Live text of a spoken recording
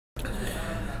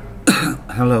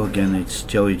Hello again, it's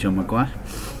Joey John Maguire.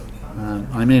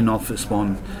 I'm in Office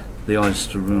 1, the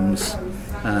Oyster Rooms,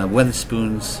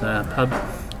 Wetherspoons pub,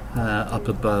 up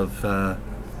above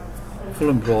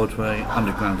Fulham Broadway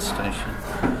Underground Station.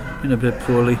 Been a bit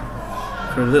poorly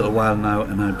for a little while now,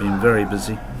 and I've been very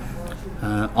busy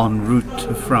en route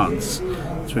to France,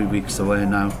 3 weeks away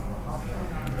now,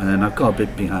 and I've got a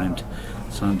bit behind,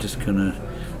 so I'm just going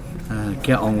to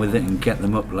get on with it and get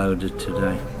them uploaded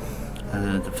today.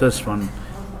 The first one,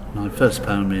 my first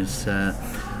poem is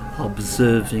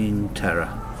Observing Terror.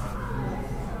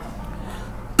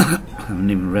 I haven't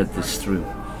even read this through.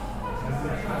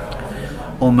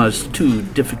 Almost too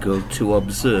difficult to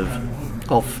observe,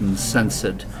 often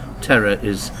censored, terror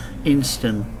is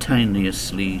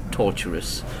instantaneously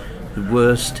torturous. The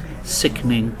worst,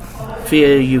 sickening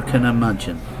fear you can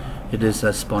imagine. It is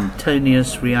a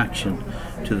spontaneous reaction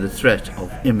to the threat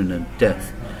of imminent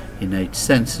death. Innate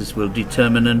senses will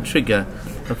determine and trigger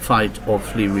a fight or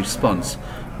flee response,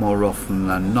 more often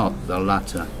than not the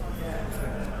latter.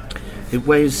 It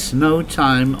wastes no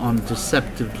time on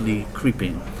deceptively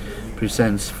creeping,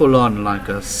 presents full on like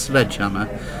a sledgehammer,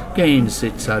 gains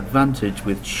its advantage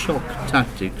with shock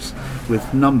tactics,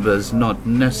 with numbers not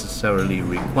necessarily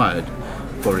required,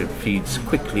 for it feeds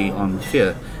quickly on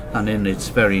fear, and in its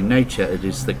very nature it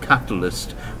is the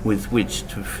catalyst with which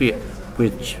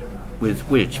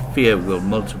fear will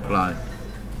multiply.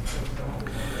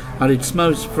 At its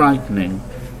most frightening,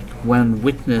 when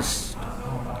witnessed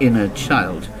in a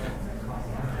child,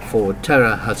 for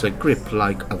terror has a grip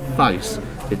like a vice,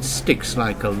 it sticks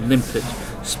like a limpet,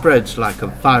 spreads like a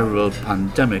viral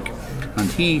pandemic,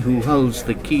 and he who holds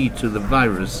the key to the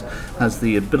virus has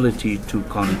the ability to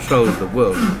control the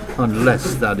world,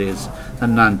 unless, that is,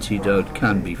 an antidote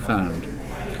can be found.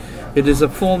 It is a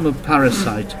form of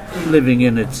parasite living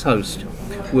in its host,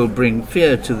 will bring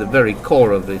fear to the very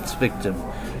core of its victim,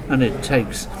 and it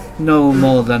takes no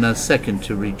more than a second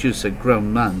to reduce a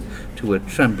grown man to a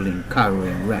trembling,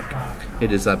 cowering wreck.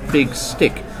 It is a big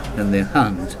stick in the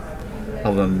hand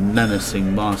of a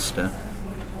menacing master.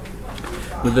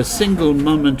 With a single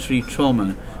momentary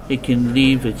trauma, it can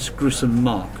leave its gruesome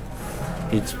mark,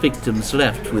 its victims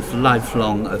left with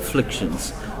lifelong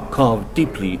afflictions carved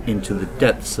deeply into the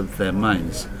depths of their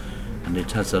minds, and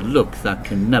it has a look that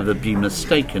can never be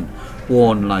mistaken,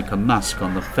 worn like a mask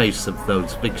on the face of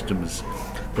those victims,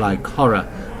 like horror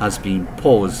has been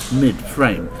paused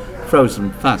mid-frame,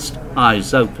 frozen fast,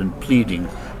 eyes open, pleading,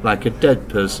 like a dead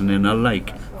person in a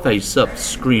lake, face up,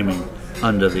 screaming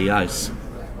under the ice.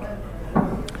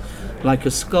 Like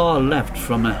a scar left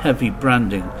from a heavy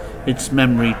branding, its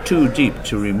memory too deep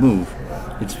to remove,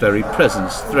 its very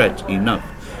presence threat enough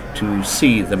to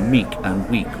see the meek and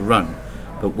weak run.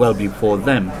 But well before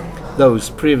them, those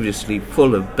previously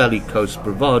full of bellicose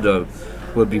bravado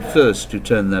will be first to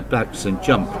turn their backs and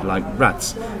jump like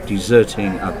rats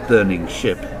deserting a burning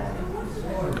ship.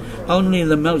 Only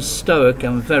the most stoic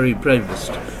and very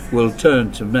bravest will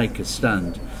turn to make a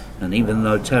stand, and even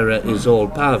though terror is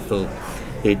all-powerful,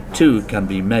 it too can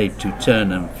be made to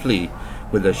turn and flee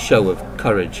with a show of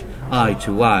courage, eye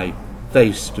to eye,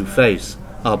 face to face,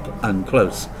 up and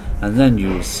close, and then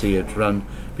you'll see it run,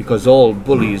 because all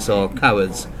bullies are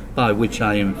cowards, by which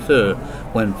I infer,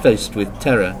 when faced with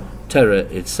terror, terror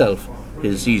itself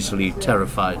is easily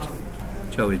terrified.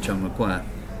 Joey John Maguire.